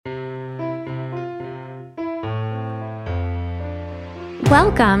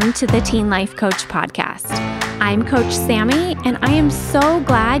Welcome to the Teen Life Coach Podcast. I'm Coach Sammy, and I am so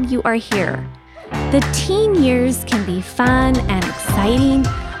glad you are here. The teen years can be fun and exciting,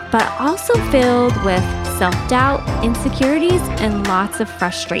 but also filled with self-doubt, insecurities, and lots of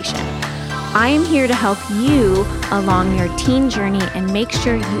frustration. I am here to help you along your teen journey and make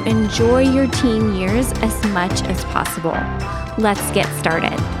sure you enjoy your teen years as much as possible. Let's get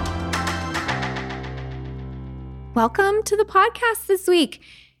started. Welcome to the podcast this week.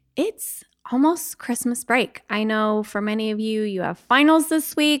 It's almost Christmas break. I know for many of you, you have finals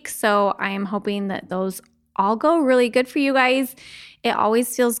this week, so I am hoping that those all go really good for you guys. It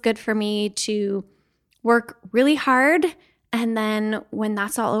always feels good for me to work really hard, and then when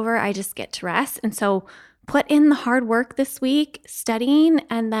that's all over, I just get to rest. And so put in the hard work this week, studying,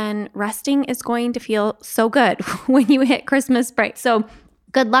 and then resting is going to feel so good when you hit Christmas break. So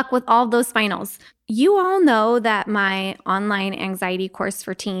good luck with all those finals. You all know that my online anxiety course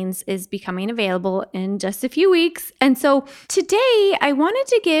for teens is becoming available in just a few weeks. And so today I wanted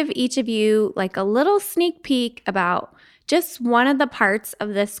to give each of you like a little sneak peek about just one of the parts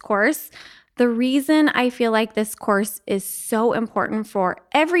of this course. The reason I feel like this course is so important for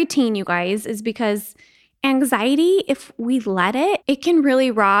every teen, you guys, is because anxiety, if we let it, it can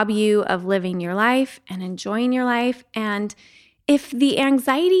really rob you of living your life and enjoying your life. And if the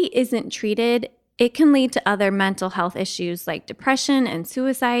anxiety isn't treated, it can lead to other mental health issues like depression and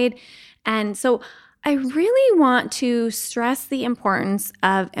suicide. And so I really want to stress the importance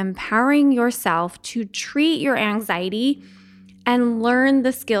of empowering yourself to treat your anxiety and learn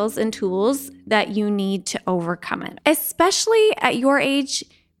the skills and tools that you need to overcome it, especially at your age,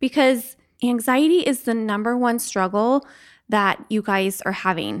 because anxiety is the number one struggle that you guys are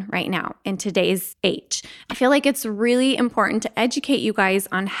having right now in today's age. I feel like it's really important to educate you guys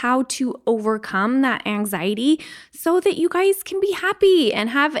on how to overcome that anxiety so that you guys can be happy and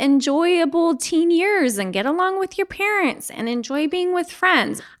have enjoyable teen years and get along with your parents and enjoy being with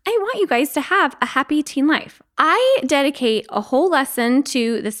friends. I want you guys to have a happy teen life. I dedicate a whole lesson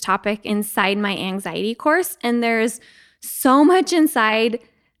to this topic inside my anxiety course, and there's so much inside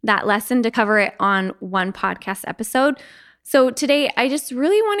that lesson to cover it on one podcast episode. So today, I just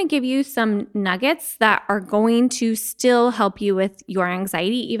really want to give you some nuggets that are going to still help you with your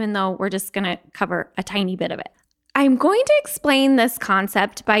anxiety, even though we're just going to cover a tiny bit of it. I'm going to explain this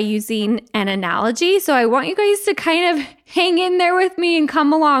concept by using an analogy. So I want you guys to kind of hang in there with me and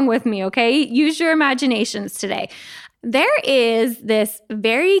come along with me, okay? Use your imaginations today. There is this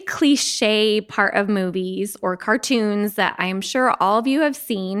very cliche part of movies or cartoons that I'm sure all of you have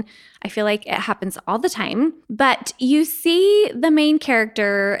seen. I feel like it happens all the time. But you see the main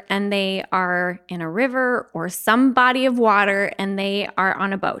character and they are in a river or some body of water and they are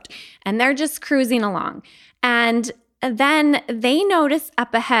on a boat and they're just cruising along. And then they notice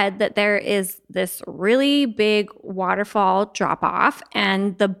up ahead that there is this really big waterfall drop off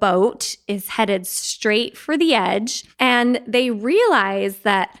and the boat is headed straight for the edge. And they realize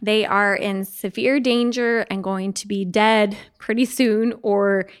that they are in severe danger and going to be dead pretty soon,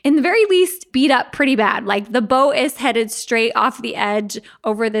 or in the very least beat up pretty bad. Like the boat is headed straight off the edge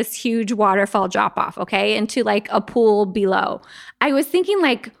over this huge waterfall drop off, okay, into like a pool below. I was thinking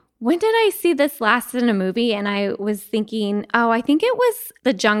like, when did I see this last in a movie? And I was thinking, I think it was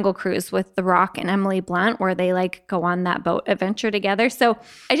The Jungle Cruise with The Rock and Emily Blunt, where they like go on that boat adventure together. So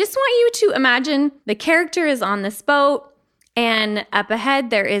I just want you to imagine the character is on this boat and up ahead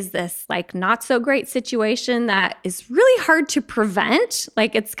there is this like not so great situation that is really hard to prevent,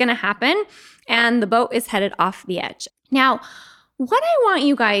 like it's going to happen, and the boat is headed off the edge. Now, what I want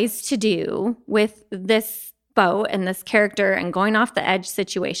you guys to do with this boat and this character and going off the edge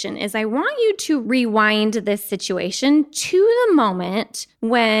situation is I want you to rewind this situation to the moment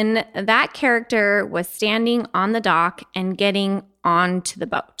when that character was standing on the dock and getting onto the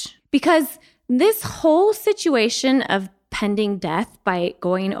boat. Because this whole situation of pending death by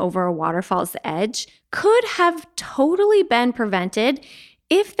going over a waterfall's edge could have totally been prevented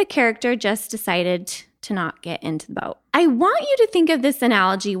if the character just decided to not get into the boat. I want you to think of this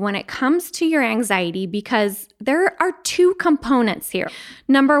analogy when it comes to your anxiety because there are two components here.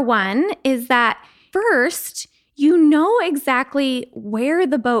 Number one is that first, you know exactly where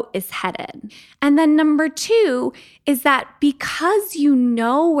the boat is headed. And then number two is that because you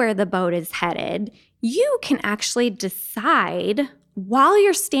know where the boat is headed, you can actually decide while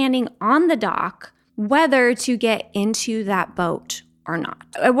you're standing on the dock whether to get into that boat or not.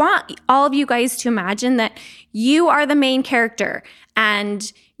 I want all of you guys to imagine that you are the main character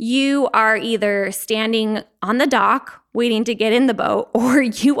and you are either standing on the dock waiting to get in the boat, or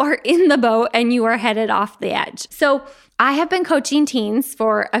you are in the boat and you are headed off the edge. So I have been coaching teens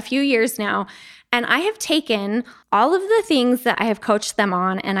for a few years now, and I have taken all of the things that I have coached them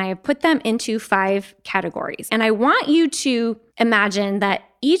on and I have put them into 5 categories. And I want you to imagine that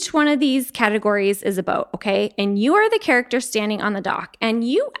each one of these categories is a boat, okay? And you are the character standing on the dock, and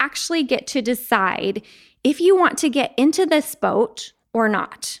you actually get to decide if you want to get into this boat or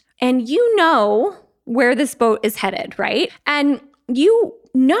not. And you know where this boat is headed, right? And you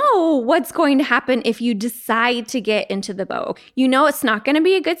know what's going to happen if you decide to get into the boat. You know it's not going to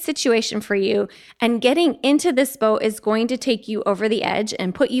be a good situation for you, and getting into this boat is going to take you over the edge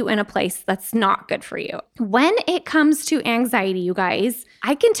and put you in a place that's not good for you. When it comes to anxiety, you guys,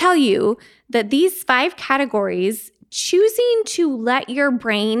 I can tell you that these 5 categories, choosing to let your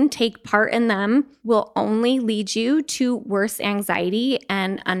brain take part in them will only lead you to worse anxiety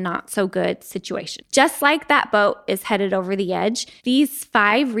and a not so good situation. Just like that boat is headed over the edge, these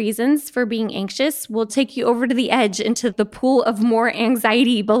 5 reasons for being anxious will take you over to the edge into the pool of more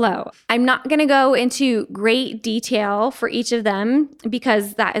anxiety below. I'm not going to go into great detail for each of them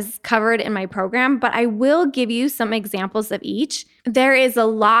because that is covered in my program, but I will give you some examples of each. There is a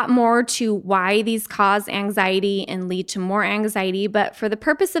lot more to why these cause anxiety and lead to more anxiety, but for the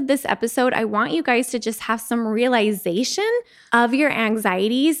purpose of this episode, I want you guys to just have some realization of your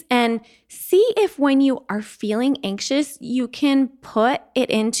anxieties and see if when you are feeling anxious, you can put it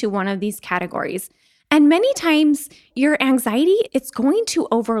into one of these categories. And many times your anxiety, it's going to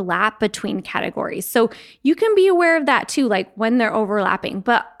overlap between categories. So you can be aware of that too, like when they're overlapping,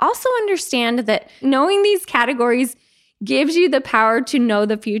 but also understand that knowing these categories gives you the power to know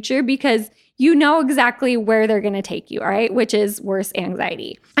the future because you know exactly where they're going to take you, all right? Which is worse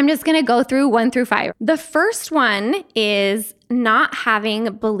anxiety. I'm just going to go through 1 through 5. The first one is not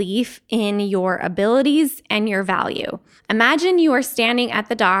having belief in your abilities and your value. Imagine you are standing at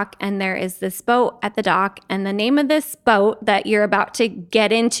the dock and there is this boat at the dock, and the name of this boat that you're about to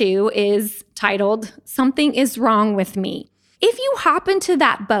get into is titled, "Something is Wrong with Me." If you hop into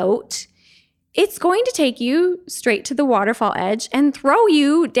that boat, it's going to take you straight to the waterfall edge and throw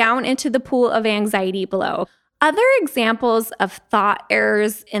you down into the pool of anxiety below. Other examples of thought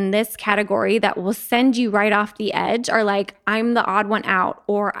errors in this category that will send you right off the edge are like, "I'm the odd one out,"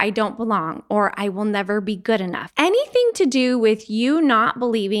 or "I don't belong," or "I will never be good enough." Anything to do with you not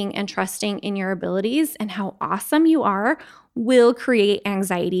believing and trusting in your abilities and how awesome you are will create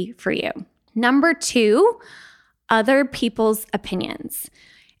anxiety for you. Number 2, other people's opinions.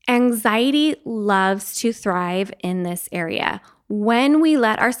 Anxiety loves to thrive in this area. When we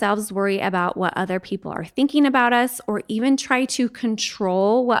let ourselves worry about what other people are thinking about us or even try to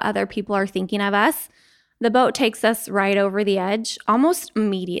control what other people are thinking of us, the boat takes us right over the edge almost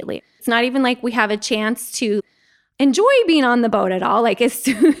immediately. It's not even like we have a chance to enjoy being on the boat at all. Like as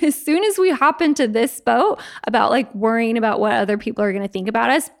soon as we hop into this boat about like worrying about what other people are going to think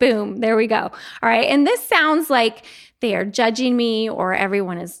about us, boom, there we go. All right. And this sounds like they are judging me, or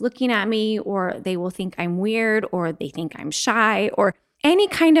everyone is looking at me, or they will think I'm weird, or they think I'm shy, or any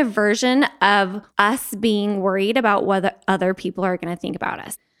kind of version of us being worried about what other people are going to think about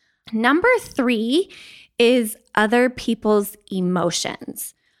us. Number 3 is other people's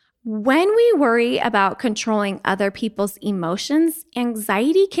emotions. When we worry about controlling other people's emotions,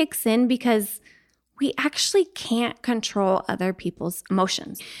 anxiety kicks in because we actually can't control other people's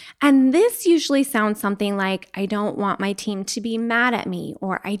emotions. And this usually sounds something like, "I don't want my team to be mad at me,"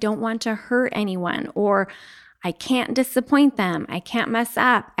 or "I don't want to hurt anyone," or "I can't disappoint them. I can't mess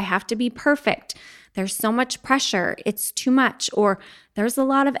up. I have to be perfect. There's so much pressure. It's too much," or "There's a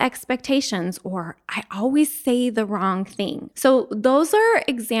lot of expectations," or "I always say the wrong thing." So those are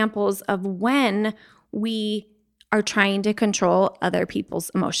examples of when we are trying to control other people's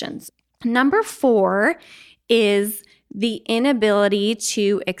emotions. Number 4 is the inability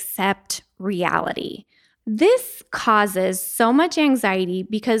to accept reality. This causes so much anxiety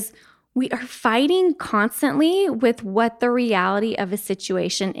because we are fighting constantly with what the reality of a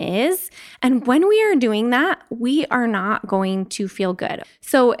situation is. And when we are doing that, we are not going to feel good.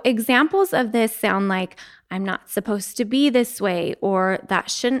 So examples of this sound like, "I'm not supposed to be this way," or "That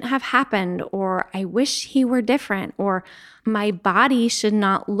shouldn't have happened," or "I wish he were different," or "My body should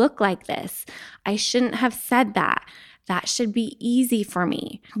not look like this. I shouldn't have said that. That should be easy for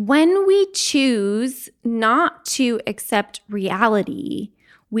me." When we choose not to accept reality,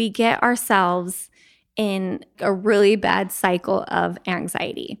 we get ourselves in a really bad cycle of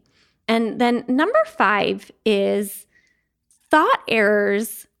anxiety. And then number 5 is thought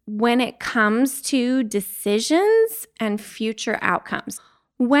errors when it comes to decisions and future outcomes.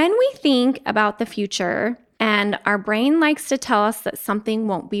 When we think about the future And our brain likes to tell us that something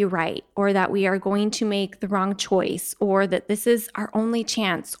won't be right, or that we are going to make the wrong choice, or that this is our only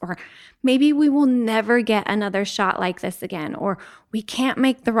chance, or maybe we will never get another shot like this again, or we can't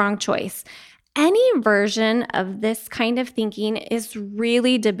make the wrong choice. Any version of this kind of thinking is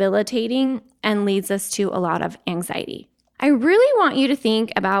really debilitating and leads us to a lot of anxiety. I really want you to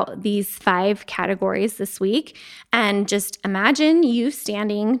think about these 5 categories this week and just imagine you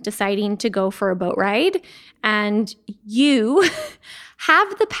standing, deciding to go for a boat ride, and you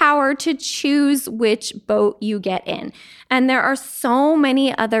have the power to choose which boat you get in. And there are so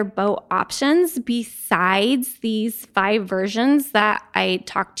many other boat options besides these 5 versions that I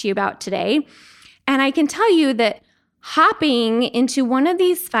talked to you about today. And I can tell you that hopping into one of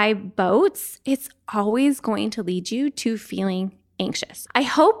these 5 boats, it's always going to lead you to feeling anxious. I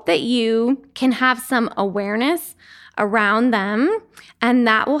hope that you can have some awareness around them, and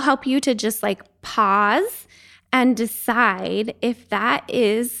that will help you to just pause and decide if that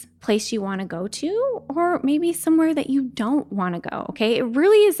is a place you want to go to, or maybe somewhere that you don't want to go, okay? It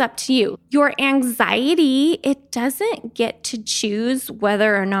really is up to you. Your anxiety, it doesn't get to choose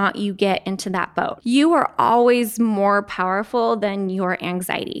whether or not you get into that boat. You are always more powerful than your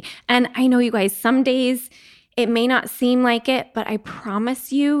anxiety. And I know, you guys, some days it may not seem like it, but I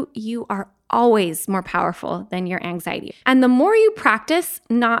promise you, you are always more powerful than your anxiety. And the more you practice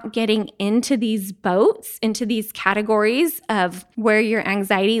not getting into these boats, into these categories of where your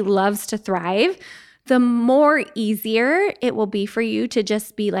anxiety loves to thrive, the more easier it will be for you to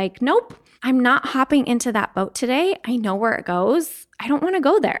just be like, nope, I'm not hopping into that boat today. I know where it goes. I don't want to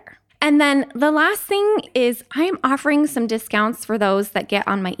go there. And then the last thing is I'm offering some discounts for those that get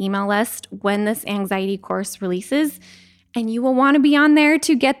on my email list when this anxiety course releases. And you will want to be on there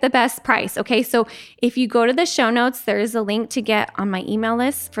to get the best price, okay? So if you go to the show notes, there is a link to get on my email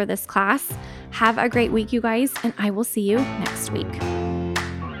list for this class. Have a great week, you guys, and I will see you next week.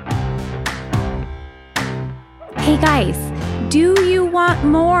 Hey guys, do you want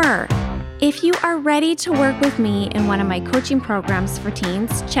more? If you are ready to work with me in one of my coaching programs for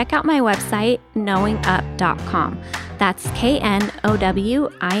teens, check out my website, knowingup.com. That's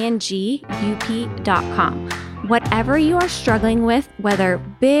knowingup.com. Whatever you are struggling with, whether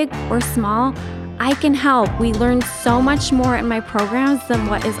big or small, I can help. We learn so much more in my programs than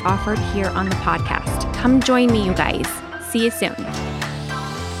what is offered here on the podcast. Come join me, you guys. See you soon.